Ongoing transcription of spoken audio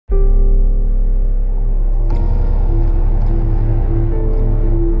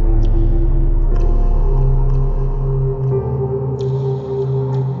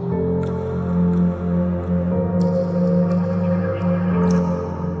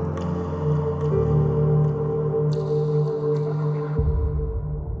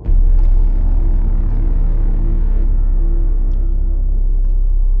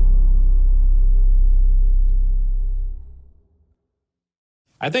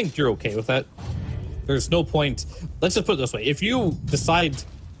I think you're okay with that. There's no point. Let's just put it this way. If you decide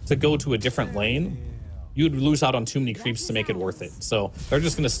to go to a different lane, you'd lose out on too many creeps to make it worth it. So they're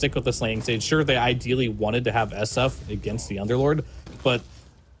just going to stick with this laning stage. Sure, they ideally wanted to have SF against the Underlord, but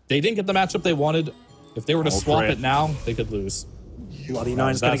they didn't get the matchup they wanted. If they were to swap it now, they could lose. Bloody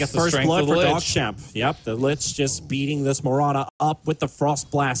Nine's going to get first blood for DogChamp. Yep, the Lich just beating this Mirana up with the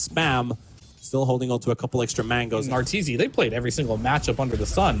Frost Blast spam. Still holding on to a couple extra mangoes. And Arteezy, they played every single matchup under the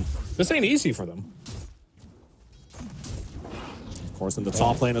sun. This ain't easy for them. Of course, in the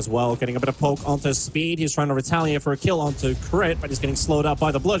top lane as well, getting a bit of poke onto Speed. He's trying to retaliate for a kill onto Crit, but he's getting slowed up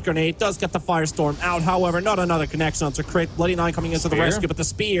by the Blood Grenade. Does get the Firestorm out, however, not another connection onto Crit. Bloody Nine coming into the rescue, but the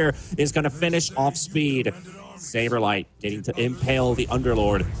Spear is going to finish off Speed. Saberlight getting to impale the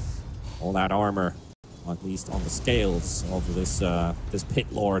Underlord. All that armor, at least on the scales of this Pit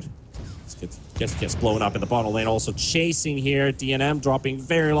Lord. Just gets blown up in the bottom lane. Also chasing here. DNM dropping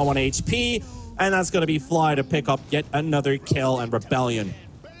very low on HP. And that's going to be Fly to pick up yet another kill, and Rebellion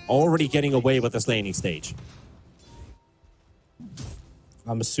already getting away with this laning stage.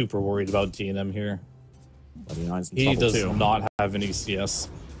 I'm super worried about DNM here. He does not have any CS.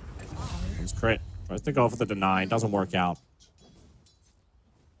 Comes Crit. Tries to go for the deny. Doesn't work out.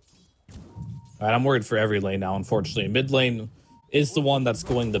 All right, I'm worried for every lane now, unfortunately. Mid lane is the one that's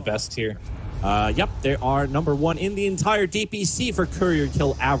going the best here. Yep, they are #1 in the entire DPC for courier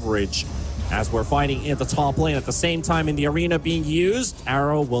kill average. As we're fighting in the top lane at the same time in the arena being used.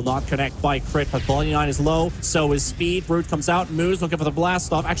 Arrow will not connect by Crit, but Bloody Nine is low. So is Speed. Root comes out, moves, looking for the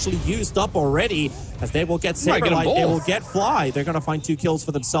blast off. Actually used up already, as they will get Saberlight. They will get Fly. They're going to find 2 kills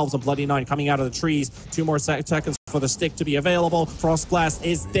for themselves, and Bloody Nine coming out of the trees. 2 more seconds for the stick to be available. Frost Blast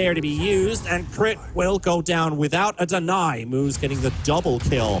is there to be used, and Crit will go down without a deny. Moose getting the double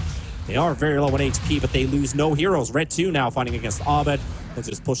kill. They are very low on HP, but they lose no heroes. Red 2 now fighting against Abed. He'll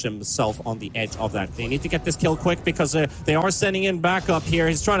just push himself on the edge of that. They need to get this kill quick because they are sending in backup here.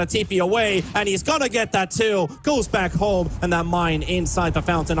 He's trying to TP away, and he's going to get that too. Goes back home, and that mine inside the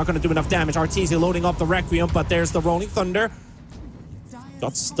fountain not going to do enough damage. Arteezy loading up the Requiem, but there's the Rolling Thunder.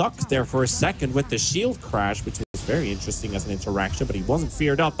 Got stuck there for a second with the shield crash, which was very interesting as an interaction, but he wasn't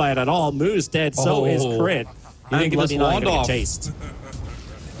feared up by it at all. Moose dead, so is Crit. He didn't get his wand off. Chased.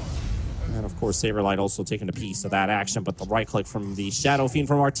 And of course, Saberlight also taking a piece of that action, but the right click from the Shadow Fiend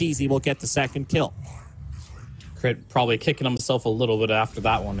from Arteezy will get the second kill. Crit probably kicking himself a little bit after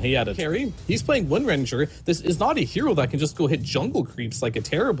that one. He had a carry. He's playing Wind Ranger. This is not a hero that can just go hit jungle creeps like a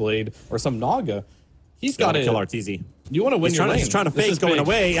Terrorblade or some Naga. He's got to kill Arteezy. You want to win your lane. He's trying to fake going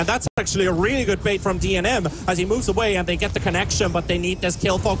away, and that's actually a really good bait from DNM as he moves away, and they get the connection, but they need this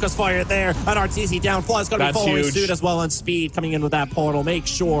kill. Focus fire there, and Arteezy down. Fly's going to be following suit as well, and Speed coming in with that portal. Make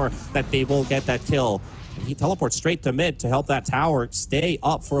sure that they will get that kill. And he teleports straight to mid to help that tower stay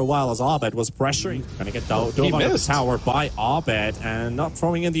up for a while as Abed was pressuring. Gonna get dove on the tower by Abed, and not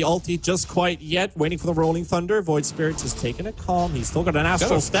throwing in the ulti just quite yet. Waiting for the Rolling Thunder. Void Spirit just taking it calm. He's still got an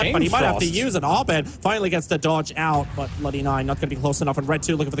Astral Step, but he might have to use it. Abed finally gets the dodge out, but Bloody Nine not gonna be close enough. And Red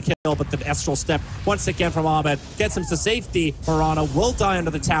 2 looking for the kill, but the Astral Step once again from Abed gets him to safety. Mirana will die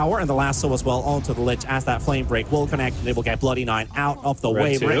under the tower, and the lasso as well onto the Lich as that Flame Break will connect, and they will get Bloody Nine out of the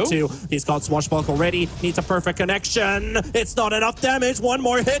way. Red 2, he's got Swashbuckle ready. Needs a perfect connection. It's not enough damage. One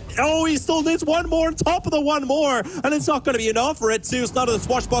more hit. Oh, he still needs one more on top of the one more. And it's not going to be enough for Red 2. It's not a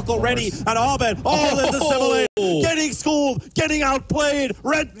Swashbuckle ready. And Abed, there's the Assimilate. Getting schooled, getting outplayed.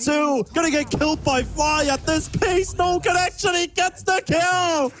 Red 2 going to get killed by Fly at this pace. No connection. He gets the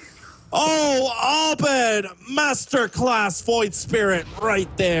kill. Oh, Abed. Masterclass Void Spirit right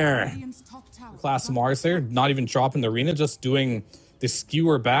there. Class Mars there. Not even dropping the arena. Just doing the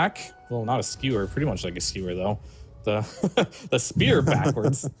skewer back. Well, not a skewer, pretty much like a skewer though. The spear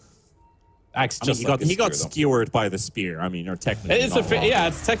backwards. He got skewered by the spear. I mean, or technically,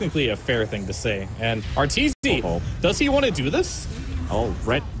 it's technically a fair thing to say. And Arteezy, does he want to do this? Oh,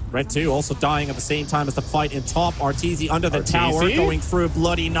 Red 2 also dying at the same time as the fight in top. Arteezy under the tower, going through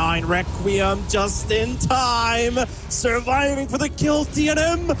Bloody Nine. Requiem just in time, surviving for the kill.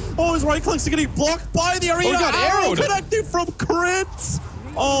 DNM. Oh, his right clicks are getting blocked by the arena. Oh, he got arrowed. Connecting from Crit.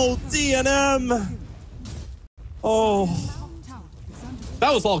 Oh, DNM. Oh.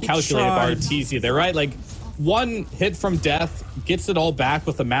 That was all calculated by Arteezy there, right? Like, one hit from death, gets it all back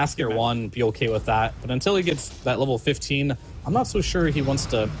with the Master 1, be okay with that. But until he gets that level 15, I'm not so sure he wants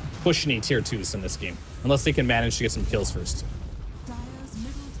to push any tier 2s in this game. Unless they can manage to get some kills first.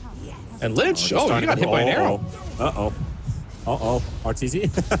 And Lich, you got hit by an arrow. Arteezy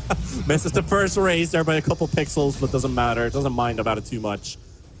misses the first raise there by a couple pixels, but doesn't matter. Doesn't mind about it too much.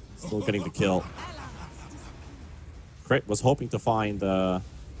 Still getting the kill. Crit was hoping to find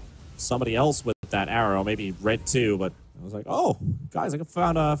somebody else with that arrow, maybe red 2, but I was like, oh, guys, I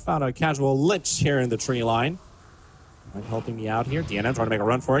found a casual lich here in the tree line. Right, helping me out here. DNM trying to make a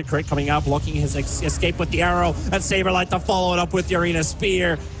run for it. Crit coming out, blocking his escape with the arrow, and Saberlight to follow it up with the Arena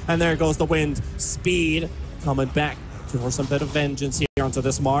Spear. And there goes the wind. Speed coming back for some bit of vengeance here onto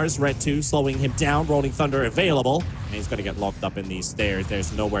this Mars. Red 2 slowing him down. Rolling Thunder available. And he's going to get locked up in these stairs.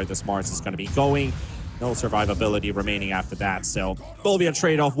 There's nowhere this Mars is going to be going. No survivability remaining after that. So will be a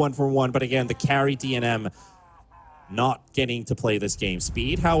trade-off 1-for-1. But again, the carry DNM not getting to play this game.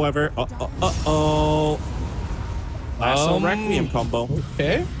 Speed, however, Lasso Requiem combo.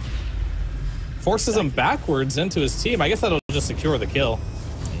 Okay. Forces him backwards into his team. I guess that'll just secure the kill.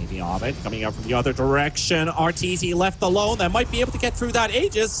 Maybe Ovid coming out from the other direction. RTZ left alone. That might be able to get through that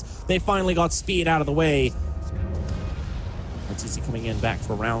Aegis. They finally got Speed out of the way. RTZ coming in back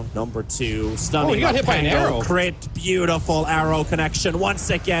for round number 2. Stunning. Oh, he got hit by an arrow. Crit. Beautiful arrow connection. Once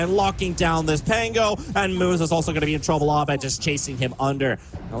again, locking down this Pango. And Moose is also going to be in trouble. Abed just chasing him under.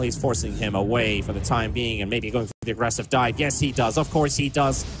 At least forcing him away for the time being. And maybe going for the aggressive dive. Yes, he does. Of course he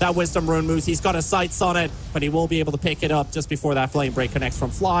does. That Wisdom Rune Moose, he's got his sights on it. But he will be able to pick it up just before that Flame Break connects from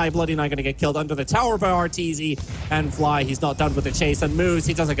Fly. Bloody Knight going to get killed under the tower by RTZ. And Fly, he's not done with the chase. And Moose,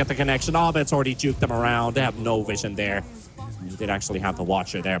 he doesn't get the connection. Abed's already juked them around. They have no vision there. He did actually have the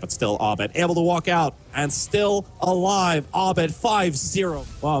Watcher there, but still Abed able to walk out and still alive. Abed 5-0.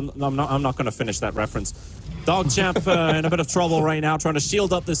 Well, I'm not going to finish that reference. DogChamp in a bit of trouble right now, trying to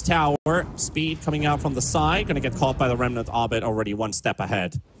shield up this tower. Speed coming out from the side, going to get caught by the Remnant. Abed already 1 step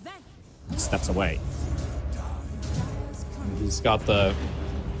ahead. Steps away. He's got the...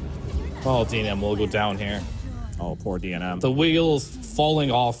 Oh, DNM will go down here. Oh, poor DNM. The wheels falling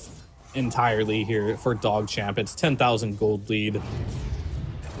off entirely here for DogChamp. It's 10,000 gold lead.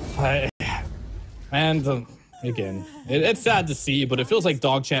 And again, it's sad to see, but it feels like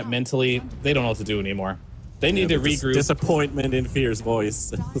DogChamp mentally, they don't know what to do anymore. They need to regroup. Disappointment in Fear's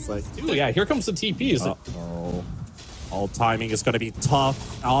voice. It's like, ooh, yeah, here comes the TPs. Uh-oh. All timing is going to be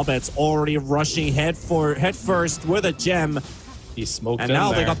tough. Abed's already rushing head first with a gem. He smoked and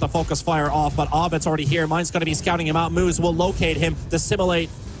now they got the focus fire off, but Abed's already here. Mine's going to be scouting him out. Moose will locate him, dissimulate.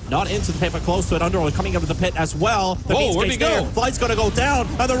 Not into the pit, but close to it. Underworld coming into the pit as well. The Whoa, where'd he go? Flight's going to go down,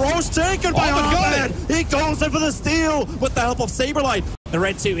 and the Roche taken by Abed. He goes in for the steal with the help of Saberlight. The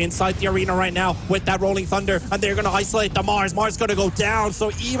Red 2 inside the arena right now with that Rolling Thunder, and they're going to isolate the Mars. Mars going to go down, so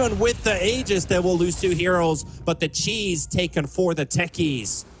even with the Aegis, they will lose 2 heroes, but the cheese taken for the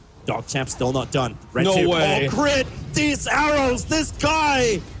techies. DogChamp still not done. Red 2. Way. Oh, Crit! These arrows! This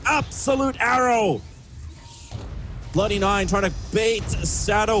guy! Absolute arrow! Bloody Nine trying to bait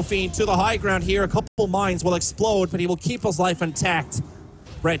Shadow Fiend to the high ground here. A couple mines will explode, but he will keep his life intact.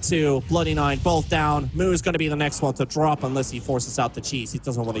 Red 2, Bloody Nine, both down. Moo's going to be the next one to drop unless he forces out the cheese. He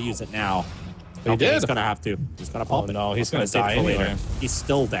doesn't want to use it now. He did. He's going to have to. He's going to pop it. No, he's going to die anyway. He's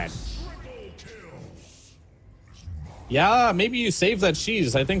still dead. Yeah, maybe you save that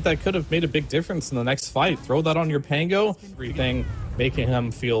cheese. I think that could have made a big difference in the next fight. Throw that on your Pango. Everything, making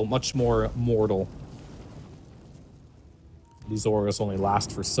him feel much more mortal. These auras only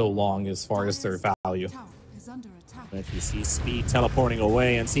last for so long as far as their value. But he sees Speed teleporting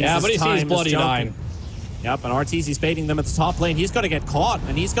away and sees but he sees Bloody Nine. Yep, and RTZ's baiting them at the top lane. He's going to get caught,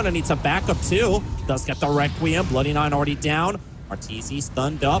 and he's going to need some backup too. Does get the Requiem. Bloody Nine already down. RTZ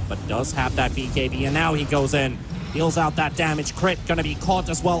stunned up, but does have that BKB, and now he goes in. Deals out that damage. Crit going to be caught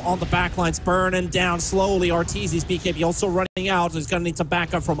as well on the backlines, burning down slowly. RTZ's BKB also running out. He's going to need some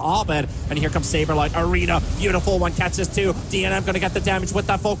backup from Abed. And here comes Saberlight. Arena, beautiful one, catches 2. DNM going to get the damage with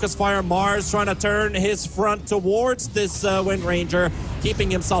that focus fire. Mars trying to turn his front towards this Wind Ranger, keeping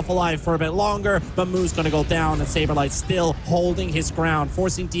himself alive for a bit longer. But Moo's going to go down, and Saberlight still holding his ground,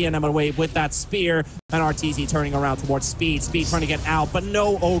 forcing DNM away with that spear. And RTZ turning around towards Speed. Speed trying to get out, but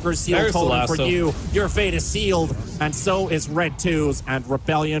no Ogre Seal totem for you. Your fate is sealed. And so is Red 2's, and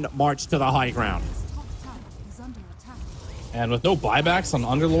Rebellion march to the high ground. And with no buybacks on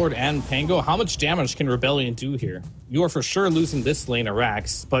Underlord and Pango, how much damage can Rebellion do here? You are for sure losing this lane of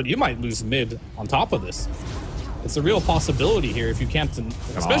Rax, but you might lose mid on top of this. It's a real possibility here if you can't,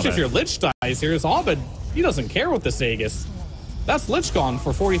 especially if your Lich dies here. Is Abed, he doesn't care with this Aegis. That's Lich gone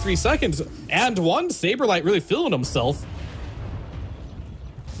for 43 seconds. And one, Saberlight really feeling himself.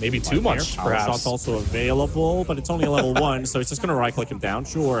 Maybe too much, perhaps. Shot's also available, but it's only a level 1, so he's just going to right-click him down.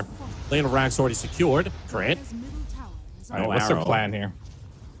 Sure. Lane of Rax already secured. Crit. All right, what's their plan here?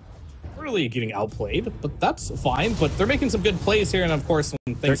 Really getting outplayed, but that's fine. But they're making some good plays here, and of course,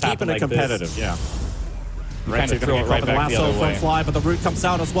 when things happen like this... They're keeping it competitive, yeah. Red 2 going to get the lasso from Fly, but the root comes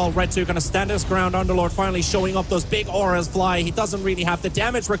out as well. Red 2 going to stand his ground. Underlord finally showing up those big auras. Fly, he doesn't really have the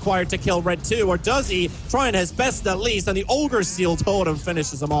damage required to kill Red 2, or does he? Trying his best at least, and the Ogre Seal Totem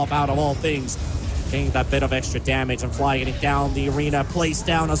finishes him off out of all things. Getting that bit of extra damage, and Fly getting down the arena, placed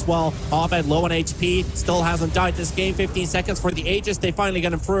down as well. Abed low on HP, still hasn't died this game. 15 seconds for the Aegis. They finally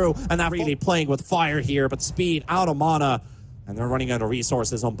get him through, and that really playing with fire here, but Speed out of mana, and they're running out of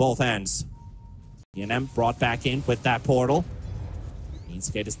resources on both ends. DNM brought back in with that portal.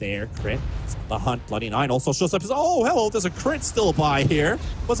 Skate is there. Crit. The hunt. Bloody Nine also shows up. Oh, hello. There's a crit still by here.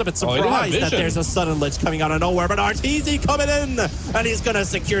 Was a bit surprised that there's a sudden lich coming out of nowhere, but RTZ coming in, and he's going to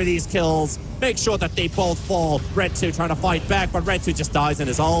secure these kills. Make sure that they both fall. Red 2 trying to fight back, but Red 2 just dies in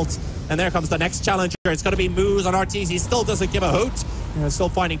his ult. And there comes the next challenger. It's going to be Moose on RTZ. Still doesn't give a hoot. Still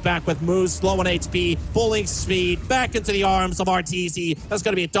fighting back with Moose, low on HP, pulling Speed back into the arms of RTZ. That's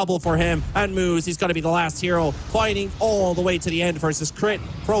going to be a double for him. And Moose, he's going to be the last hero, fighting all the way to the end versus Crit.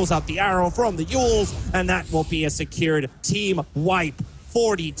 Throws out the arrow from the Yules, and that will be a secured team wipe.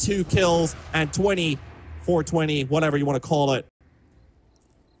 42 kills and 420, whatever you want to call it.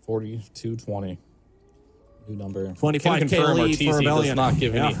 42-20. New number. 25K lead for Rebellion. Does not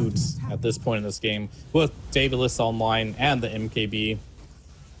give any hoots at this point in this game. With Daedalus online and the MKB.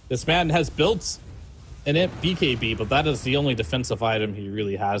 This man has built an BKB, but that is the only defensive item he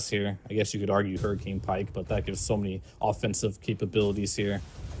really has here. I guess you could argue Hurricane Pike, but that gives so many offensive capabilities here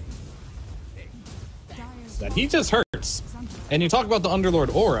that he just hurts. And you talk about the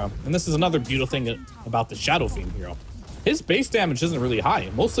Underlord aura, and this is another beautiful thing about the Shadow Fiend hero. His base damage isn't really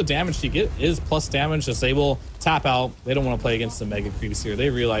high. Most of the damage he get is plus damage, as they will tap out. They don't want to play against the Mega Creeps here. They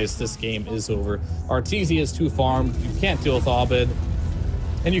realize this game is over. Arteezy is too farmed. You can't deal with Abed,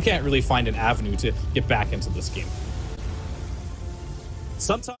 and you can't really find an avenue to get back into this game.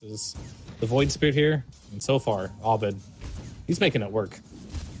 Sometimes the Void Spirit here, and so far, Abed, he's making it work.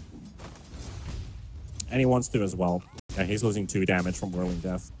 And he wants to as well. Yeah, he's losing 2 damage from Whirling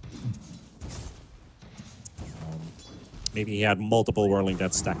Death. Maybe he had multiple Whirling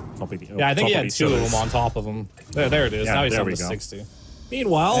Death stacked on top of yeah, I think he had 2 of them on top of him. There it is. Yeah, now he's on to 60.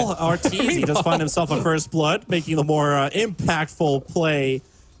 Meanwhile, Arteezy does find himself a first blood, making the more impactful play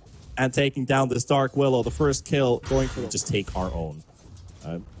and taking down this Dark Willow. The first kill going for just take our own.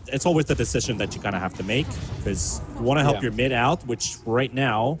 It's always the decision that you kind of have to make, because you want to help your mid out, which right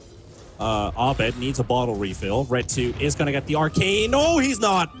now, Abed needs a bottle refill. Red 2 is going to get the Arcane. No, he's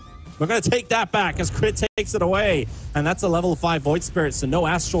not. We're going to take that back as Crit takes it away. And that's a level 5 Void Spirit, so no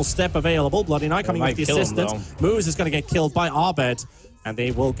Astral Step available. Bloody Knight coming with the assistance. Moose is going to get killed by Abed, and they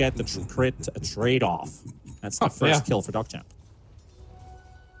will get the Crit trade-off. That's the first kill for DogChamp.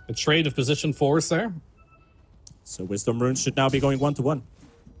 A trade of position force there. So Wisdom Runes should now be going 1-to-1.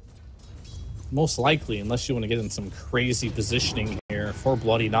 Most likely, unless you want to get in some crazy positioning here for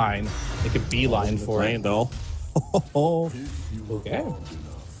Bloody Nine. They could beeline for it, though. Okay.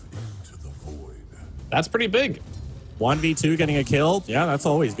 That's pretty big. 1v2 getting a kill. Yeah, that's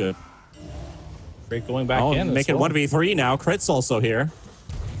always good. Crit going back in. Make it 1v3 now. Crit's also here.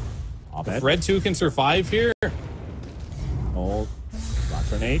 If Red 2 can survive here. Oh, Rock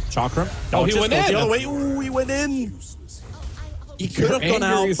Grenade. Chakram. Oh, he went in. The other way. Ooh, he went in. He could have gone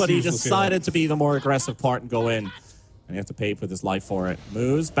out, but he decided to be the more aggressive part and go in. And you have to pay with his life for it.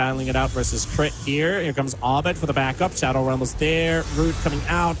 Moose battling it out versus Crit here. Here comes Abed for the backup. Shadow Realm was there. Root coming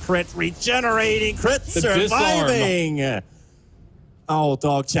out. Crit regenerating. Crit surviving. Disarm. Oh,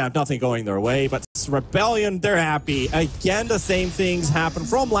 DogChamp, nothing going their way. But Rebellion, they're happy. Again, the same things happened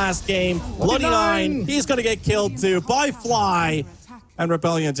from last game. Bloody Nine, he's going to get killed too by Fly. And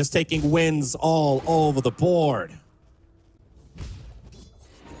Rebellion just taking wins all over the board.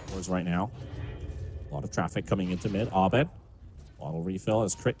 Right now. A lot of traffic coming into mid. Abed. Bottle refill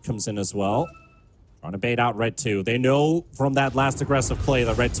as Crit comes in as well. Trying to bait out Red 2. They know from that last aggressive play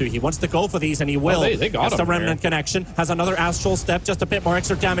that Red 2, he wants to go for these, and he will. Oh, they got him. The Remnant connection. Has another Astral Step. Just a bit more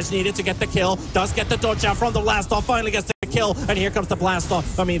extra damage needed to get the kill. Does get the dodge out from the blast off. Finally gets the kill. And here comes the blast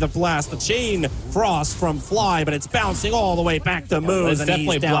off. The Chain Frost from Fly, but it's bouncing all the way back to Moose. It's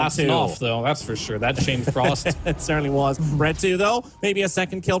definitely blasting off, though. That's for sure. That Chain Frost. It certainly was. Red 2, though. Maybe a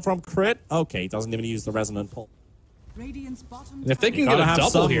second kill from Crit. Okay, doesn't even use the Resonant Pull. And if they can get a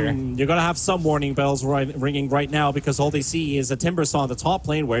double here, you're going to have some warning bells ringing right now, because all they see is a Timbersaw on the top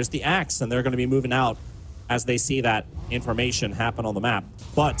lane. Where's the axe? And they're going to be moving out as they see that information happen on the map.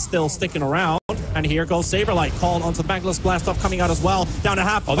 But still sticking around. And here goes Saberlight, called onto the Bankless Blastoff coming out as well. Down to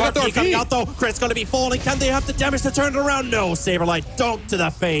half. Oh, RP coming out though. Crit's going to be falling. Can they have the damage to turn it around? No. Saberlight dunk to the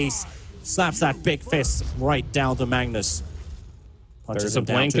face. Slaps that big fist right down to Magnus. There's a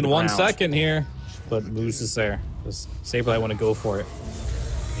blink in 1 second here. but Moose is there. Does Saberlight want to go for it?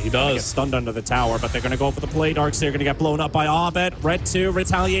 He Get does. stunned under the tower, but they're going to go for the play. Darks here going to get blown up by Abed. Red 2,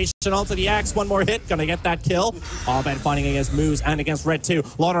 retaliation onto the axe. One more hit, going to get that kill. Abed fighting against Moose and against Red 2.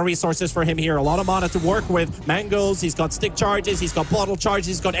 A lot of resources for him here. A lot of mana to work with. Mangoes, he's got stick charges, he's got bottle charges,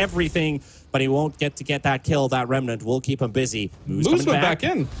 he's got everything. But he won't get to get that kill. That remnant will keep him busy. Moose went coming back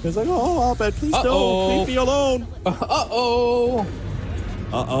in. He's like, oh, Abed, please don't. Leave me alone. Uh-oh.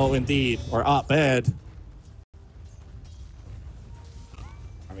 Uh-oh, indeed. Or Abed.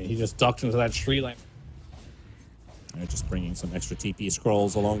 I mean, he just ducked into that tree line. They're just bringing some extra TP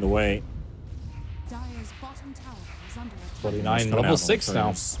scrolls along the way. Dire's bottom tower is under attack. 49, level 6 now.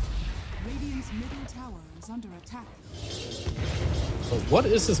 Radiant's middle tower is under attack. So what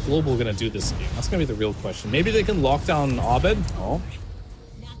is this global going to do this game? That's going to be the real question. Maybe they can lock down Abed? Oh.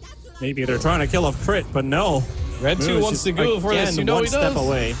 Maybe they're trying to kill a crit, but no. Red 2 wants to go for this. You know one he step does.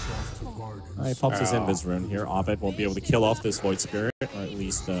 away. He pops his invis rune here. Abed won't be able to kill off this Void Spirit, or at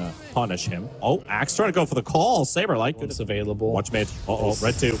least punish him. Oh, Axe trying to go for the call. Saberlight. It's available. Watch mid. Uh-oh,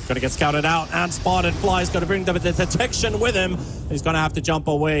 Red 2 gonna get scouted out and spotted. Fly's gonna bring the detection with him. He's gonna have to jump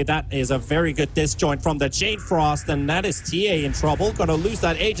away. That is a very good disjoint from the Jade Frost, and that is TA in trouble. Gonna lose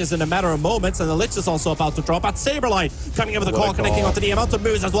that Aegis in a matter of moments, and the Lich is also about to drop. At Saberlight coming in with the call, connecting onto the amount of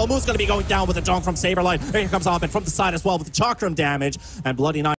Moose as well. Moose gonna be going down with the junk from Saberlight. Here comes Abed from the side as well with the chakram damage, and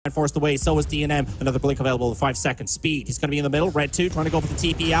Bloody Nine forced away. So is DNM. Another blink available with 5 seconds. Speed. He's going to be in the middle. Red 2 trying to go for the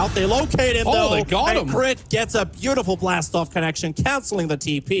TP out. They locate him, though. They got him. And Crit gets a beautiful blast off connection, canceling the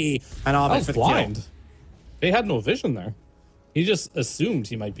TP. And Abed for the blind. kill. They had no vision there. He just assumed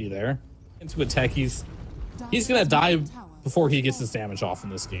he might be there. Into a tech, he's going to die before he gets his damage off in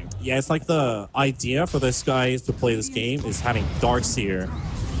this game. Yeah, it's like the idea for this guy to play this game is having Darks here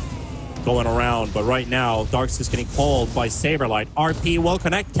going around, but right now Darks is getting pulled by Saberlight. RP will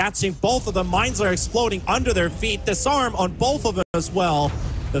connect, catching both of them. Mines are exploding under their feet. Disarm on both of them as well.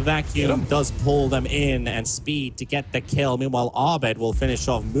 The vacuum does pull them in, and Speed to get the kill. Meanwhile, Abed will finish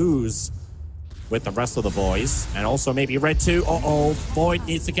off Moose with the rest of the boys, and also maybe Red 2. Uh-oh, Void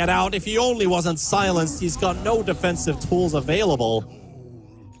needs to get out. If he only wasn't silenced, he's got no defensive tools available.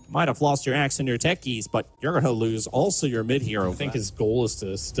 Might have lost your axe and your techies, but you're going to lose also your mid-hero. I think his goal is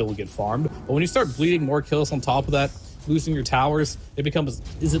to still get farmed. But when you start bleeding more kills on top of that, losing your towers, it becomes,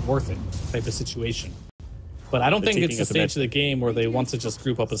 is it worth it type of situation. But I don't think it's the stage of the game where they want to just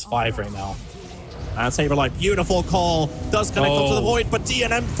group up as 5 right now. And Saberlight, beautiful call. Does connect up to the Void, but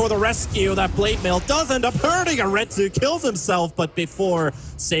DNM for the rescue. That Blade Mail does end up hurting a Red 2. Kills himself, but before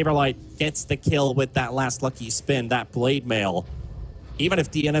Saberlight gets the kill with that last lucky spin, that Blade Mail, even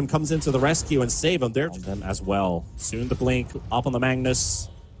if DNM comes into the rescue and save him, they're them as well. Soon the Blink up on the Magnus.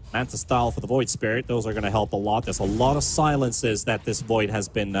 Manta style for the Void Spirit. Those are going to help a lot. There's a lot of silences that this Void has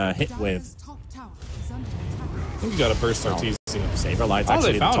been hit with. I think you got to burst RTC. Saberlight's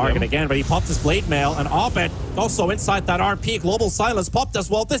actually the target again, but he popped his Blade Mail, and Abed also inside that RP. Global Silence popped as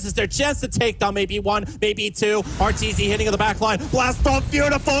well. This is their chance to take down maybe 1, maybe 2. RTZ hitting in the back line. Blast off,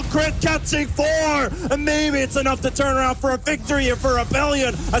 beautiful crit, catching 4. And maybe it's enough to turn around for a victory and for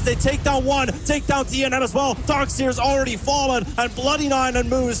Rebellion as they take down 1, take down DNM as well. Darkseer's already fallen, and Bloody Nine and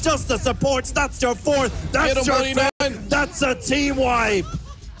Moose just the supports. That's your 4th. That's your 5th. That's a team wipe.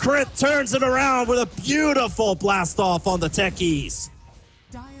 Crit turns it around with a beautiful blast off on the techies.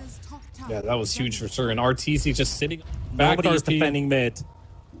 Yeah, that was huge for sure. And RTC just sitting back. Nobody's defending mid.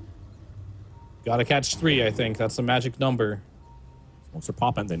 Gotta catch 3, I think. That's the magic number. Smokes are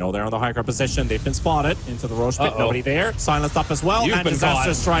popping. They know they're on the high ground position. They've been spotted into the Roche pit. Nobody there. Silenced up as well. And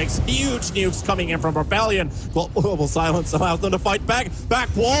disaster strikes. Huge nukes coming in from Rebellion. Global Silence allows them to fight back.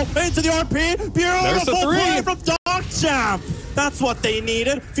 Back wall into the RP. Beautiful play from DogChamp. That's what they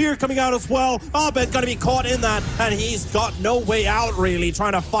needed. Fear coming out as well. Abed gonna be caught in that, and he's got no way out really,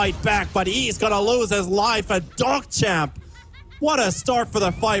 trying to fight back, but he's gonna lose his life at DogChamp. What a start for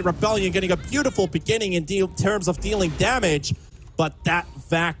the fight. Rebellion getting a beautiful beginning in terms of dealing damage, but that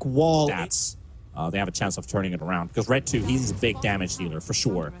vac wall, they have a chance of turning it around, because Red 2, he's a big damage dealer for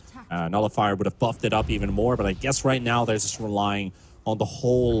sure. Nullifier would have buffed it up even more, but I guess right now they're just relying on the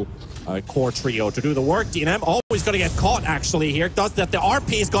whole core trio to do the work. DNM always going to get caught actually here. Does that. The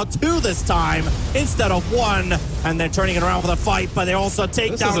RP's got 2 this time instead of 1, and they're turning it around for the fight, but they also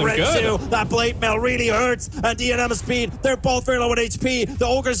take down Red 2. That Blade Mail really hurts, and DNM Speed, they're both very low in HP. The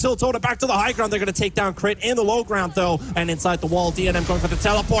Ogre's still towed it back to the high ground. They're going to take down Crit in the low ground though, and inside the wall, DNM going for the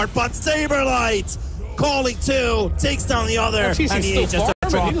teleport, but Saberlight calling 2, takes down the other, and he just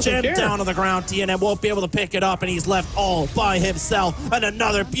drop gem down on the ground. DNM won't be able to pick it up, and he's left all by himself. And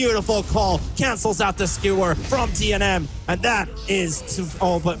another beautiful call cancels out the skewer from DNM. And that is,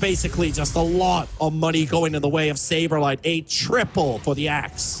 but basically just a lot of money going in the way of Saberlight. A triple for the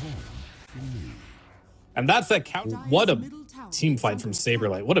Axe. And that's that count. What a team fight from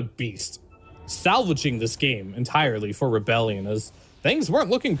Saberlight. What a beast. Salvaging this game entirely for Rebellion, as things weren't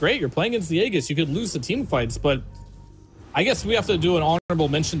looking great. You're playing against the Aegis. You could lose the team fights, but I guess we have to do an honorable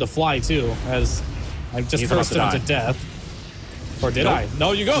mention to Fly too, as I just cursed him to death. Or did I?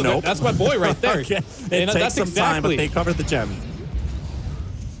 No, you go. Nope. That's my boy right there. Okay. It takes some time, but they covered the gem.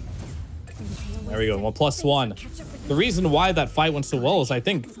 There we go. 1+1. The reason why that fight went so well is I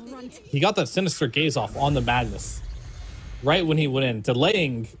think he got that sinister gaze off on the Magnus right when he went in,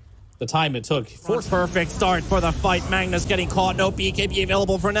 delaying the time it took. Perfect start for the fight. Magnus getting caught. No BKB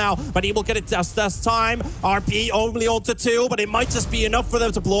available for now, but he will get it just this time. RP only ult to 2, but it might just be enough for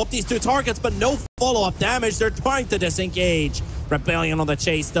them to blow up these 2 targets, but no follow-up damage. They're trying to disengage. Rebellion on the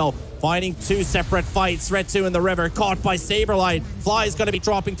chase, though. Fighting 2 separate fights. Red 2 in the river, caught by Saberlight. Fly is going to be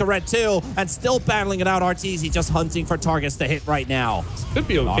dropping to Red 2 and still battling it out. Arteezy just hunting for targets to hit right now. Could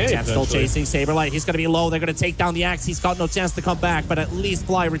be okay. DogChamp still chasing Saberlight. He's going to be low. They're going to take down the Axe. He's got no chance to come back, but at least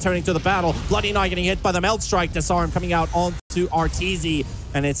Fly returning to the battle. Bloody Knight getting hit by the Melt Strike. Disarm coming out onto Arteezy,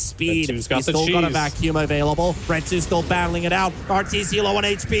 and it's speed. He's still got a vacuum available. Red 2 still battling it out. Arteezy low on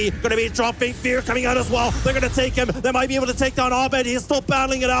HP. Going to be dropping Fear coming out as well. They're going to take him. They might be able to take down Abed. He's still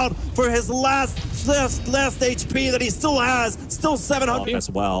battling it out for his last HP that he still has. Still 700 as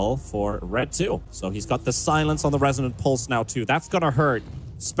well for Red 2. So he's got the silence on the Resonant Pulse now too. That's going to hurt,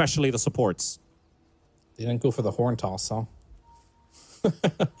 especially the supports. They didn't go for the horn toss, huh?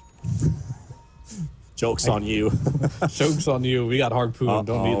 Joke's on you. Joke's on you. We got Harpoon.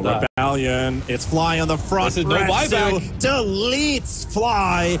 Don't need that. Rebellion. It's Fly on the front. This is no buyback. Deletes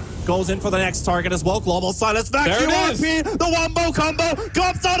Fly. Goes in for the next target as well. Global silence. Vacuum RP. The wombo combo.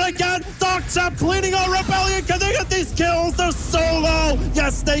 Comes out again. DogChamp cleaning out Rebellion. Can they get these kills? They're so low.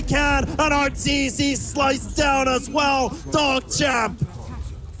 Yes, they can. And Arteezy sliced down as well. DogChamp.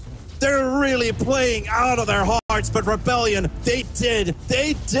 They're really playing out of their hearts, but Rebellion, they did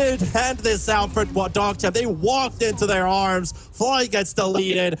hand this out for DogChamp. They walked into their arms. Fly gets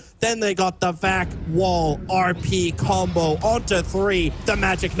deleted. Then they got the Vac Wall RP combo onto 3. The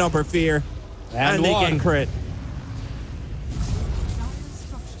magic number Fear. And they get crit.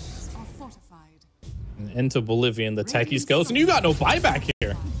 And into Bolivian, the techies goes, and you got no buyback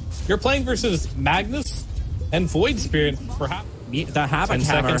here. You're playing versus Magnus and Void Spirit, perhaps. The Havoc 10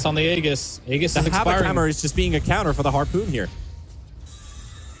 Hammer. seconds on the Aegis. Aegis is expiring. The Havoc Hammer is just being a counter for the Harpoon here.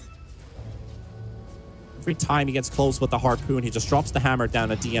 Every time he gets close with the Harpoon, he just drops the hammer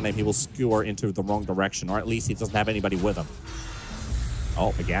down at DN and he will skewer into the wrong direction, or at least he doesn't have anybody with him.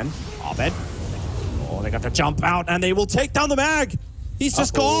 Oh, again. Abed. Oh, they got to jump out and they will take down the mag. He's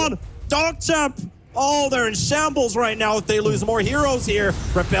just gone. DogChamp. Oh, they're in shambles right now if they lose more heroes here.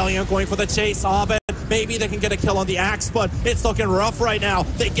 Rebellion going for the chase. Abed. Maybe they can get a kill on the Axe, but it's looking rough right now.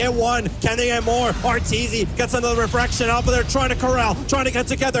 They get one. Can they get more? Arteezy gets another refraction out, but they're trying to corral, trying to get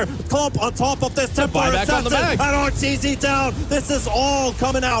together. Clump on top of this Templar Assassin, and Arteezy down. This is all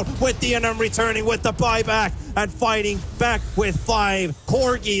coming out with DNM returning with the buyback and fighting back with 5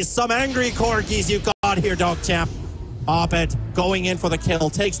 Corgis. Some angry Corgis you got here, DogChamp. Abed going in for the kill,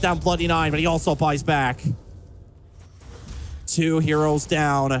 takes down Bloody Nine, but he also buys back. 2 heroes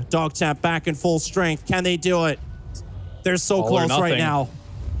down. DogChamp back in full strength. Can they do it? They're so close right now.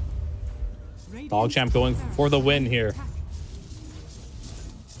 DogChamp going for the win here.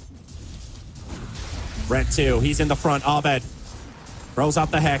 Red 2, he's in the front. Abed throws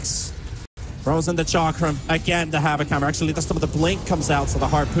out the Hex. Throws in the Chakram. Again, the Havoc Hammer. Actually, that's some of the Blink comes out, so the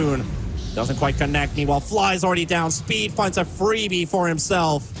Harpoon doesn't quite connect. Meanwhile, Fly's already down. Speed finds a freebie for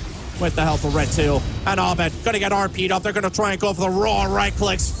himself with the help of Red 2. And Abed gonna get RP'd up. They're gonna try and go for the raw right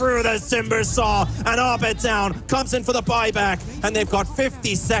clicks through the Timber Saw. And Abed down, comes in for the buyback. And they've got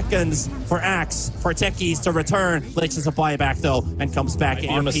 50 seconds for Axe, for Techies to return. Glitches a buyback though, and comes back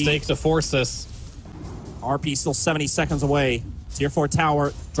in. A mistake to force this. RP still 70 seconds away. Tier 4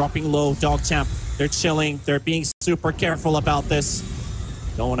 tower dropping low. DogChamp, they're chilling. They're being super careful about this.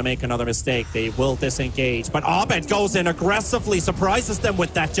 Don't want to make another mistake. They will disengage. But Abed goes in aggressively, surprises them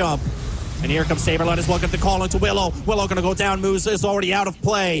with that jump. And here comes Saberlight as well. Get the call into Willow. Willow going to go down. Moose is already out of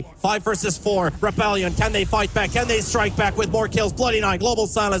play. 5 versus 4. Rebellion. Can they fight back? Can they strike back with more kills? Bloody Nine. Global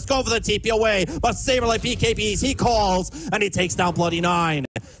silence. Go for the TP away. But Saberlight BKBs. He calls. And he takes down Bloody Nine.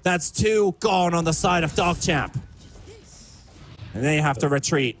 That's 2 gone on the side of DogChamp. And they have to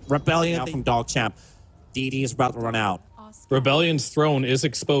retreat. Rebellion out from DogChamp. DD is about to run out. Rebellion's throne is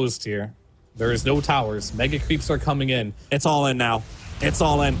exposed here. There is no towers. Mega creeps are coming in. It's all in now. It's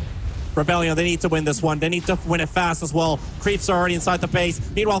all in. Rebellion, they need to win this one. They need to win it fast as well. Creeps are already inside the base.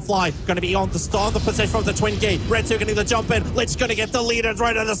 Meanwhile, Fly going to be on the position from the Twin Gate. Red 2 going to need to jump in. Lich going to get deleted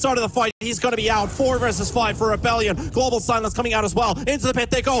right at the start of the fight. He's going to be out. 4 versus 5 for Rebellion. Global Silence coming out as well. Into the pit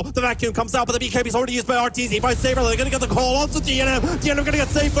they go. The vacuum comes out, but the BKB's already used by RTZ. By Saber, they're going to get the call onto DNM. DNM going to get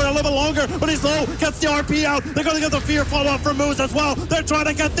saved for a little bit longer, but he's low. Gets the RP out. They're going to get the fear follow-up from Moose as well. They're trying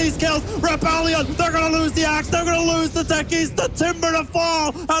to get these kills. Rebellion, they're going to lose the axe. They're going to lose the techies. The timber to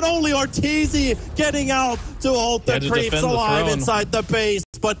fall. And only RTZ getting out to hold the creeps alive inside the base.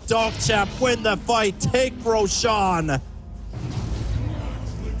 But DogChamp win the fight. Take Roshan.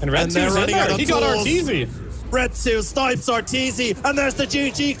 And Red 2's in there. He got RTZ. Red 2 snipes RTZ. And there's the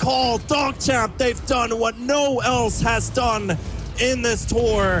GG call. DogChamp, they've done what no else has done in this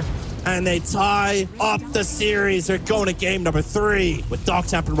tour. And they tie up the series. They're going to game number 3 with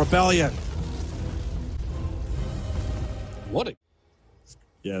DogChamp and Rebellion. What a...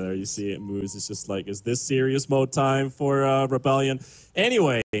 Yeah, there you see it. Moose is just like, is this serious mode time for Rebellion?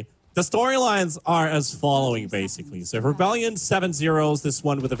 Anyway, the storylines are as following, basically. So Rebellion 7-0s this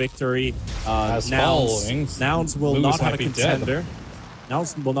one with a victory. Nouns will not have a contender.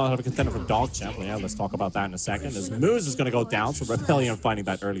 Nouns will not have a contender for DogChamp. Yeah, let's talk about that in a second. As Moose is going to go down, so Rebellion finding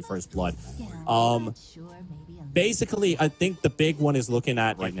that early first blood. Basically, I think the big one is looking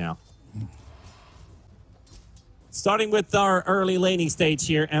at right now. Starting with our early laning stage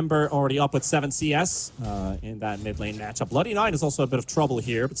here, Ember already up with 7 CS in that mid lane matchup. Bloody Nine is also a bit of trouble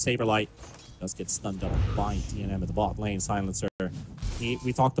here, but Saberlight does get stunned up by DNM at the bot lane. Silencer.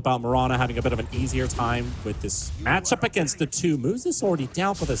 We talked about Mirana having a bit of an easier time with this matchup against the 2. Moose is already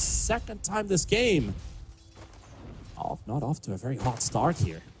down for the 2nd time this game. Not off to a very hot start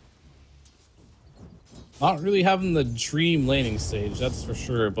here. Not really having the dream laning stage, that's for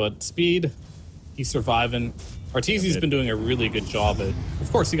sure, but speed, he's surviving. RTZ's been doing a really good job at,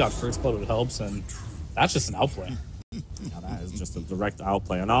 of course, he got first blood, it helps, and that's just an outplay. Yeah, that is just a direct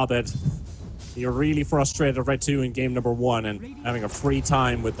outplay. And Abed, you're really frustrated at Red 2 in game number 1 and having a free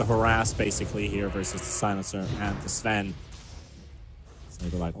time with the harass, basically, here versus the Silencer and the Sven.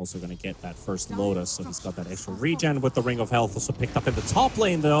 Saberlight also going to get that first Lotus, so he's got that extra regen with the Ring of Health. Also picked up in the top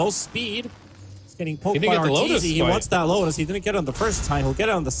lane, though. Speed. He's getting poked by RTZ. He wants that Lotus. He didn't get it on the first time. He'll get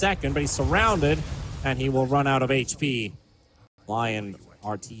it on the second, but he's surrounded. And he will run out of HP. Lion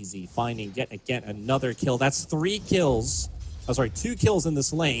RTZ finding yet again another kill. That's 3 kills. Oh, sorry, 2 kills in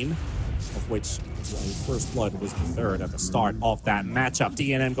this lane, of which first blood was the 3rd at the start of that matchup.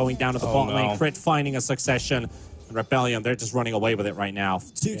 DNM going down to the bottom lane. Crit finding a succession. And Rebellion, they're just running away with it right now.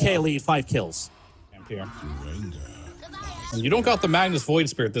 2K lead, 5 kills. Here. And you don't got the Magnus Void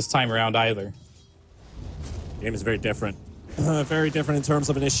Spirit this time around either. The game is very different. Very different in terms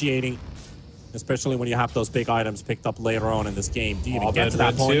of initiating. Especially when you have those big items picked up later on in this game. Do you even get to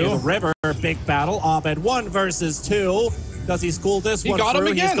that point in the river? Big battle. Abed 1 versus 2. Does he school this one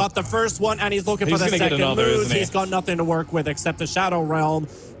through? He's got the first one, and he's looking for the second move. He's got nothing to work with except the Shadow Realm.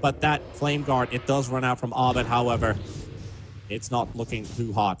 But that Flame Guard, it does run out from Abed. However, it's not looking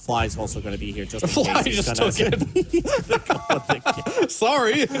too hot. Fly's also going to be here just in case. Fly just took it.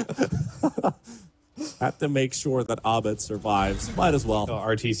 Sorry. Have to make sure that Abed survives. Might as well.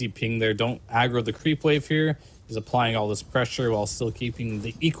 RTZ ping there. Don't aggro the creep wave here. He's applying all this pressure while still keeping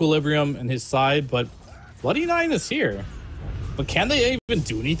the equilibrium in his side. But Bloody Nine is here. But can they even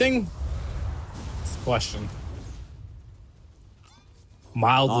do anything? That's the question.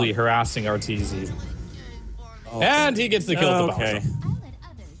 Mildly harassing RTZ. Okay. And he gets the kill with the bounce.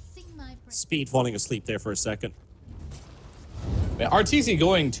 Speed falling asleep there for a second. RTZ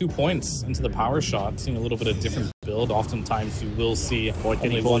going 2 points into the power shot, seeing a little bit of different build. Oftentimes you will see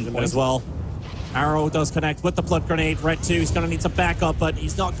only 1 point as well. Arrow does connect with the blood grenade. Red 2 is going to need some backup, but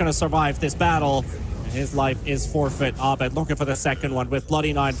he's not going to survive this battle. His life is forfeit. Abed looking for the second one with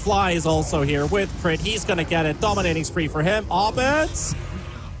Bloody Nine. Fly is also here with crit. He's going to get it. Dominating spree for him. Abed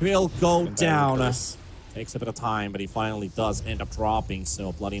will go down. Takes a bit of time, but he finally does end up dropping.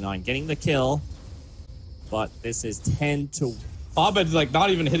 So Bloody Nine getting the kill. But this is 10-1. Abed's like not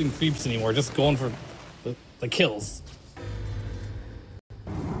even hitting creeps anymore, just going for the kills.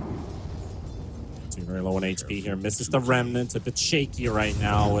 Too very low on HP here. Misses the remnant. A bit shaky right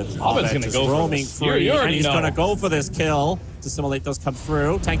now with Abed's Abed just roaming free. And he's going to go for this kill. Dissimulate does come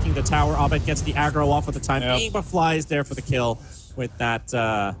through. Tanking the tower. Abed gets the aggro off at the time being, but flies there for the kill with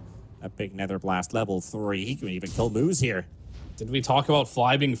that big Nether Blast level 3. He can even kill Moose here. Did we talk about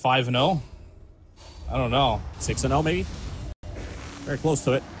Fly being 5-0? I don't know. 6-0 maybe? Very close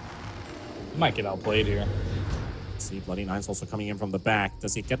to it. Might get outplayed here. See, Bloody Nine's also coming in from the back.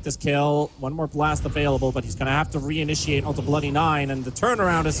 Does he get this kill? One more blast available, but he's going to have to reinitiate onto Bloody Nine, and the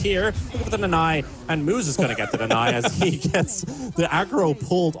turnaround is here. Look at the deny, and Moose is going to get the deny as he gets the aggro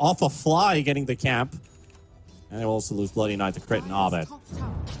pulled off a fly, getting the camp. And they will also lose Bloody Nine to crit and Abed.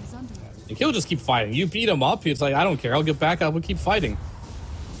 He'll just keep fighting. You beat him up, it's like, I don't care. I'll get back up and keep fighting.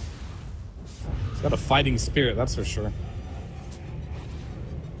 He's got a fighting spirit, that's for sure.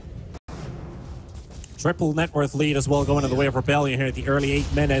 Triple net worth lead as well going in the way of Rebellion here at the early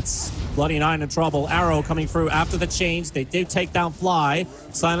 8 minutes. Bloody Nine in trouble. Arrow coming through after the change. They do take down Fly.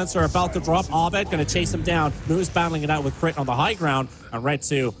 Silencer about to drop. Abed going to chase him down. Moose battling it out with crit on the high ground. And Red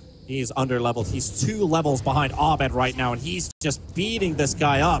 2, he's under leveled. He's 2 levels behind Abed right now, and he's just beating this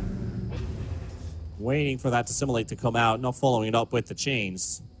guy up. Waiting for that Dissimulate to come out. Not following it up with the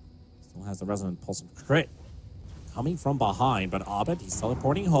chains. Still has the Resonant Pulse and crit coming from behind, but Abed, he's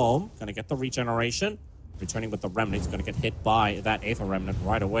teleporting home. Going to get the regeneration. Returning with the Remnant. He's going to get hit by that Aether Remnant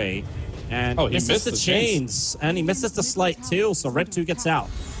right away. And he misses the chains. And he misses the Slight too, so Red 2 gets out.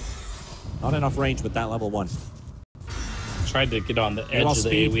 Not enough range with that level 1. Tried to get on the edge of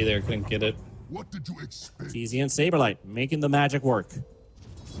the AoE there, couldn't get it. What did you expect? Easy and Saberlight making the magic work.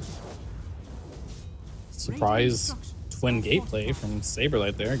 Surprise twin gameplay from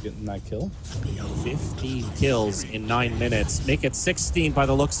Saberlight there, getting that kill. 15 kills in 9 minutes. Make it 16 by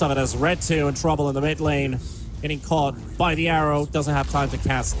the looks of it as Red 2 in trouble in the mid lane. Getting caught by the arrow. Doesn't have time to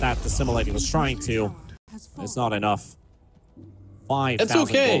cast that Dissimulate. He was trying to. It's not enough. 5,000 It's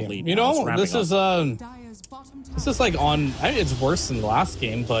okay. gold lead you now. know, this is like on, I mean, it's worse than the last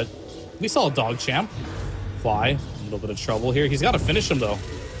game, but we saw DogChamp Fly. A little bit of trouble here. He's got to finish him though.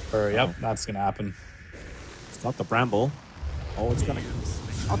 Or, yep, that's going to happen. Got the Bramble. Oh, it's gonna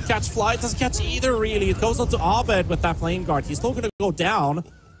catch Fly. It doesn't catch either, really. It goes on to Abed with that Flame Guard. He's still gonna go down.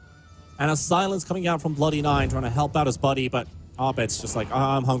 And a silence coming out from Bloody Nine, trying to help out his buddy, but Abed's just like,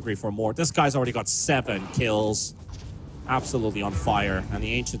 I'm hungry for more. This guy's already got 7 kills. Absolutely on fire. And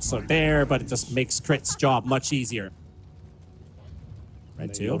the Ancients are there, but it just makes Crit's job much easier.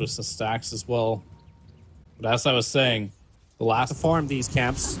 Red 2. Notice the stacks as well. But as I was saying, the last to farm these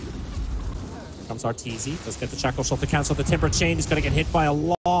camps. Comes Arteezy. Does get the Shackle Shot to cancel the Timber Chain. He's going to get hit by a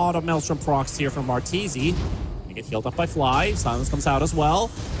lot of Maelstrom procs here from Arteezy. Going to get healed up by Fly. Silence comes out as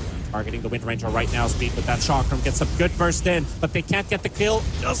well. Targeting the Wind Ranger right now. Speed with that Chakram. Gets a good burst in, but they can't get the kill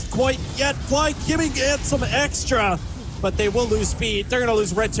just quite yet. Fly giving it some extra, but they will lose speed. They're going to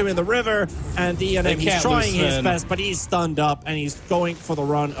lose Red 2 in the river, and DNM, he's trying his best, but he's stunned up, and he's going for the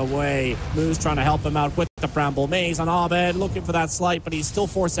run away. Moose trying to help him out with the Bramble Maze on Abed, looking for that Slight, but he's still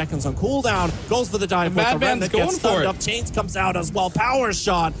 4 seconds on cooldown. Goes for the dive with the Remnant, gets stunned up. Chains comes out as well. Power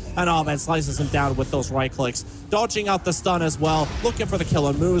shot, and Abed slices him down with those right clicks. Dodging out the stun as well. Looking for the kill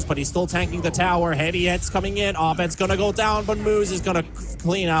on Moose, but he's still tanking the tower. Heavy hits coming in. Abed's going to go down, but Moose is going to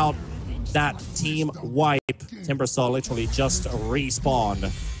clean out that team wipe. Timbersaw literally just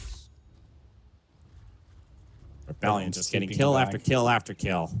respawned. Rebellion just getting kill after kill after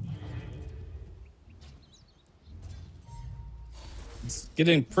kill. It's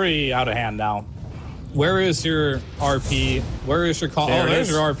getting pretty out of hand now. Where is your RP? Where is your call? Oh, there's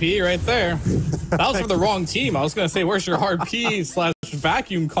your RP right there. That was for the wrong team. I was going to say, where's your RP /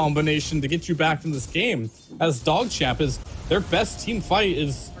 vacuum combination to get you back in this game? As DogChamp is their best team fight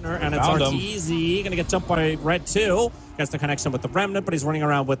is, and it's Arteezy going to get jumped by Red 2. Gets the connection with the Remnant, but he's running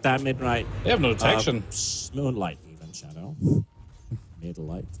around with that Midnight. They have no detection. Moonlight, even Shadow.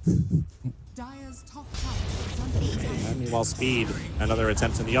 Midlight. Dire's top tower is under attack. And meanwhile, Speed, another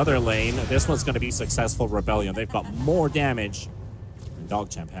attempt in the other lane. This one's going to be successful. Rebellion, they've got more damage than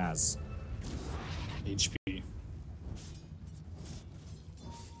DogChamp has. HP.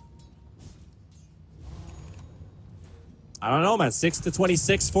 I don't know, man. 6 to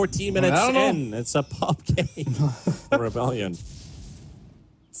 26, 14 minutes in. It's a pop game for Rebellion.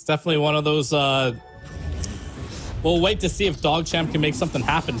 It's definitely one of those, we'll wait to see if DogChamp can make something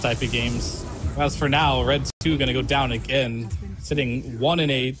happen type of games. As for now, Red 2 going to go down again, sitting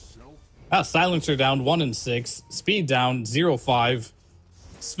 1-8. Silencer down 1-6. Speed down 0-5.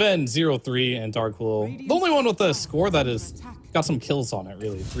 Sven 0-3, and Darkwool, the only one with a score that is got some kills on it,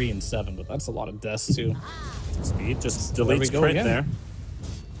 really 3-7, but that's a lot of deaths too. Speed just deletes crit there.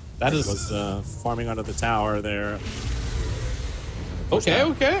 That is was farming under the tower there.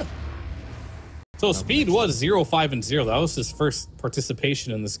 Okay. So Speed was 0-5-0. That was his first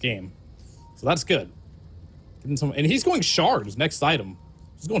participation in this game, so that's good. And he's going Shard, next item.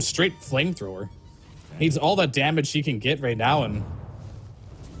 He's going straight Flamethrower. Needs all that damage he can get right now, and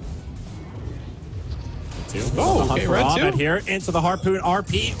okay, Red 2 here into the Harpoon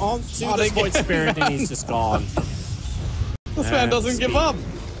RP onto the Void Spirit, and he's just gone. This man doesn't give up.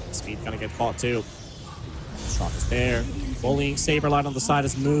 Speed gonna get caught too. Shot is there. Bullying Saberlight on the side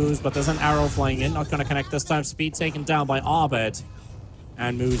is Moose, but there's an arrow flying in. Not gonna connect this time. Speed taken down by Abed.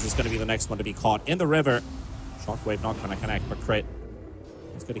 And Moose is gonna be the next one to be caught in the river. Shockwave not gonna connect, but Crit.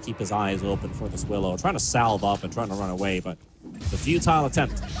 He's gonna keep his eyes open for this Willow. Trying to salve up and trying to run away, but it's a futile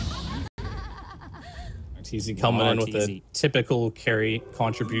attempt. RTZ coming in with a typical carry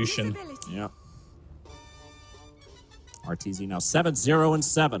contribution. Yeah. RTZ now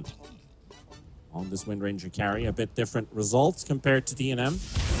 7-0-7 on this Wind Ranger carry. A bit different results compared to DNM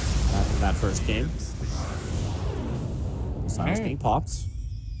in that first game. Silence being popped.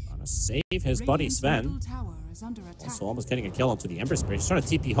 Trying to save his buddy Sven. Also almost getting a kill onto the Ember Spirit. He's trying to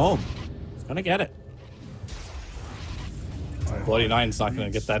TP home. He's gonna get it. Bloody Nine's not gonna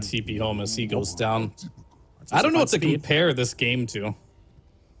get that TP home as he goes down. I don't know what to compare this game to.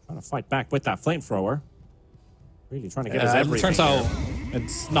 Trying to fight back with that flamethrower. Really trying to get his everything. Turns out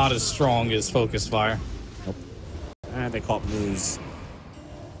it's not as strong as Focus Fire. Nope. And they caught Moose.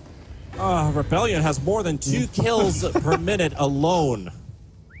 Rebellion has more than 2 kills per minute alone.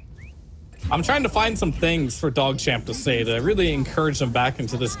 I'm trying to find some things for DogChamp to say to really encourage them back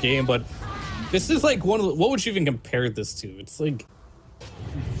into this game, but this is like one of the, what would you even compare this to? It's like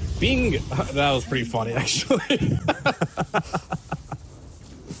being, that was pretty funny actually.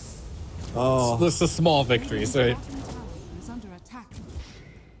 Oh, this is small victories, right?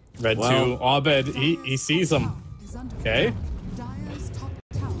 Red 2, Abed, he sees him. Okay.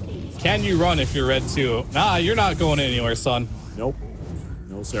 Can you run if you're Red 2? Nah, you're not going anywhere, son. Nope.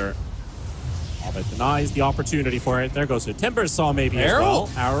 No, sir. Abed denies the opportunity for it. There goes the Timber Saw maybe Arrow? as well.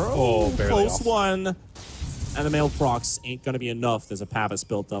 Arrow. Oh, barely close off. one. And the male procs ain't going to be enough. There's a Pavis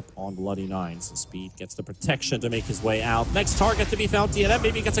built up on Bloody Nine. So Speed gets the protection to make his way out. Next target to be found, DNM.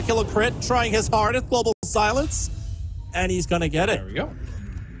 Maybe he gets a kill or crit. Trying his hardest. Global Silence. And he's going to get it. There we go.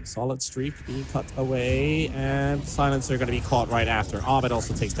 Solid streak being cut away. And Silencer going to be caught right after. Abed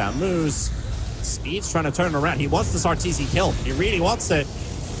also takes down Moose. Speed's trying to turn around. He wants this RTZ kill. He really wants it.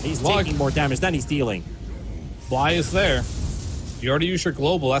 He's taking more damage than he's dealing. Fly is there. You already used your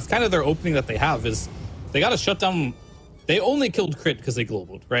global. That's kind of their opening that they have is they got to shut down. They only killed Crit because they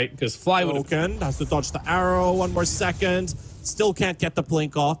globaled, right? Because Fly would have has to dodge the arrow. 1 more second. Still can't get the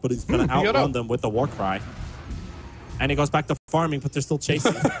blink off, but he's going to outrun them with the war cry. And he goes back to farming, but they're still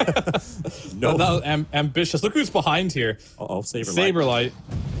chasing. No, ambitious. Look who's behind here. Uh-oh, Saberlight.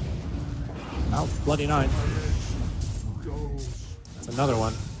 Out, Bloody Nine. That's another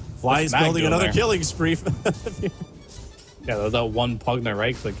one. Fly is building another killing spree. Yeah, that one Pugner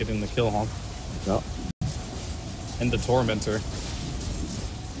right click getting the kill, huh? Yep. And the Tormentor.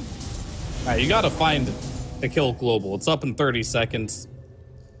 Alright, you gotta find the kill global. It's up in 30 seconds.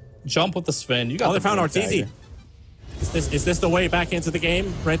 Jump with the Sven. You got they found RTZ. Is this the way back into the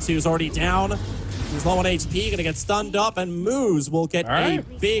game? Red 2's already down. He's low on HP, gonna get stunned up, and Moose will get a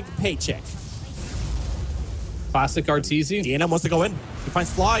big paycheck. Classic RTZ. DNM wants to go in. He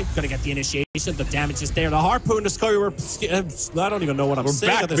finds Fly. Gonna get the initiation. The damage is there. The harpoon discovery. I don't even know what I'm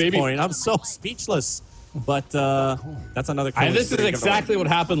saying back, at this point. I'm so speechless. But that's another. This is exactly what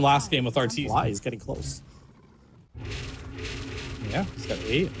happened last game with RTZ. Fly is getting close. Yeah, he's got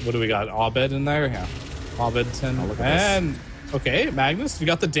 8. What do we got? Abed in there? Yeah. Abed 10. And okay, Magnus, you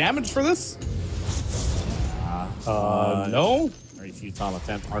got the damage for this? No. Very futile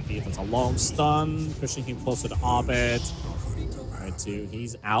attempt. RP, that's a long stun, pushing him closer to Abed. Red 2,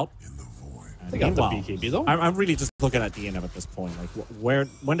 he's out. They got the BKB though. I'm really just looking at DNM at this point. Like,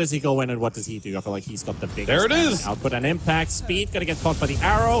 when does he go in and what does he do? I feel like he's got the biggest. There it is. Output and impact. Speed gonna get caught by the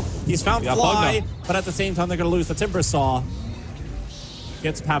arrow. He's found Fly, but at the same time they're gonna lose the Timber Saw.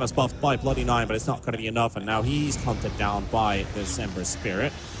 Gets Pavis buffed by Bloody Nine, but it's not gonna be enough. And now he's hunted down by this Ember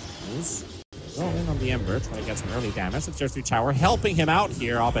Spirit. Go in on the Ember, trying to get some early damage. It's just through Tower, helping him out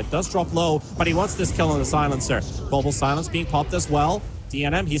here. Abed does drop low, but he wants this kill on the Silencer. Global Silence being popped as well.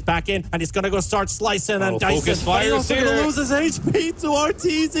 DNM, he's back in, and he's gonna go start slicing and dicing. Focus Fire he's also gonna here. lose his HP to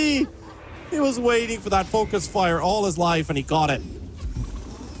RTZ. He was waiting for that Focus Fire all his life, and he got it.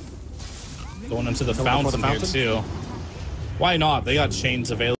 Going into the fountain here too. Why not? They got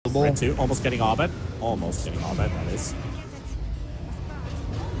chains available. Red 2, almost getting Abed. Almost getting Abed, that is.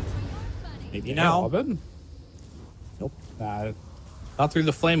 Maybe now. Abed? Nope. Not through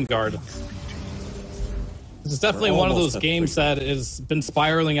the Flame Guard. This is definitely one of those games that has been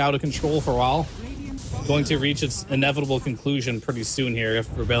spiraling out of control for a while. Going to reach its inevitable conclusion pretty soon here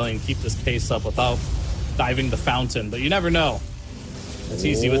if Rebellion keep this pace up without diving the fountain. But you never know. It's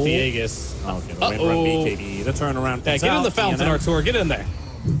easy with the Aegis. Okay, the Windrun BKB. The turnaround. Yeah, get in the fountain, Artur. Get in there.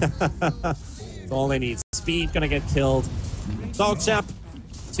 That's all they need. Speed gonna get killed. DogChamp,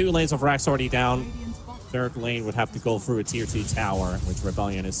 2 lanes of racks already down. Third lane would have to go through a tier 2 tower, which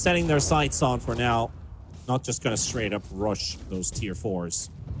Rebellion is setting their sights on for now. Not just going to straight up rush those tier 4s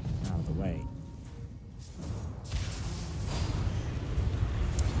out of the way.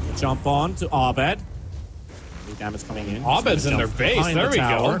 Jump on to Abed. New damage coming in. Abed's in their base. There we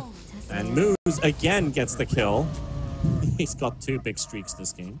go. And Moose again gets the kill. He's got 2 big streaks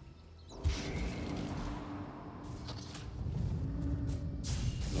this game.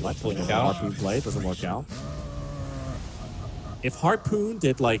 Harpoon play doesn't work out. If Harpoon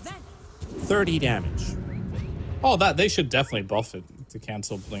did like 30 damage. Oh, that they should definitely buff it to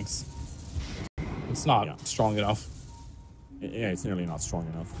cancel blinks. It's not strong enough. Yeah, it's nearly not strong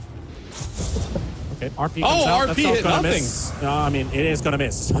enough. Okay, RP comes Oh, out. RP That's not hit gonna nothing. miss. No, I mean, it is going to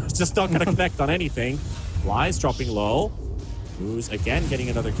miss. It's just not going to connect on anything. Wise dropping low. Who's again getting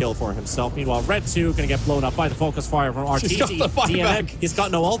another kill for himself. Meanwhile, Red 2 going to get blown up by the focus fire from RTZ. He's got the buyback. He's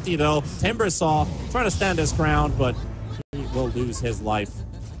got no ulti though. Timbersaw trying to stand his ground, but he will lose his life.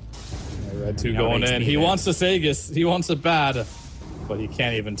 Yeah, Red 2 going in. He wants the Sagus. He wants it bad, but he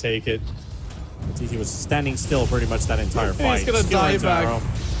can't even take it. RTZ was standing still pretty much that entire fight. He's going to die back.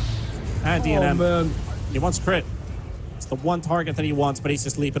 And DNM, man. He wants crit. It's the one target that he wants, but he's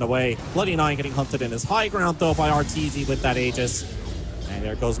just leaping away. Bloody 9 getting hunted in his high ground, though, by RTZ with that Aegis. And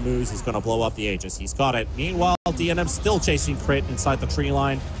there goes Moose. He's going to blow up the Aegis. He's got it. Meanwhile, DNM still chasing crit inside the tree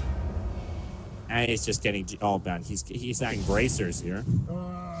line. And he's just getting... Oh, man. He's acting bracers here.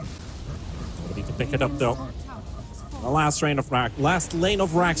 We need to pick it up, though. The last lane of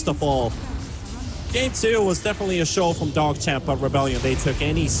racks to fall. Game 2 was definitely a show from DogChamp, but Rebellion, they took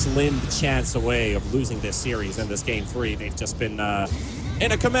any slim chance away of losing this series in this Game 3. They've just been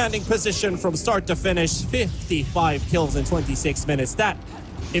in a commanding position from start to finish. 55 kills in 26 minutes. That,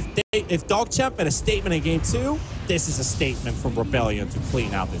 if DogChamp had a statement in Game 2, this is a statement from Rebellion to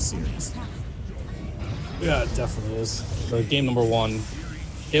clean out this series. Yeah, it definitely is. For game number 1,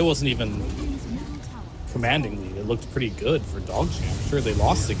 it wasn't even commanding lead. It looked pretty good for DogChamp. Sure, they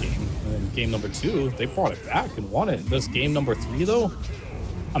lost the game. And then game number 2, they brought it back and won it. This game number 3, though,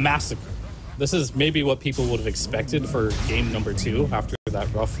 a massacre. This is maybe what people would have expected for game number 2 after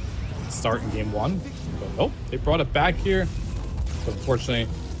that rough start in game 1. But nope, they brought it back here. But unfortunately,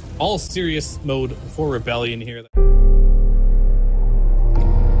 all serious mode for Rebellion here.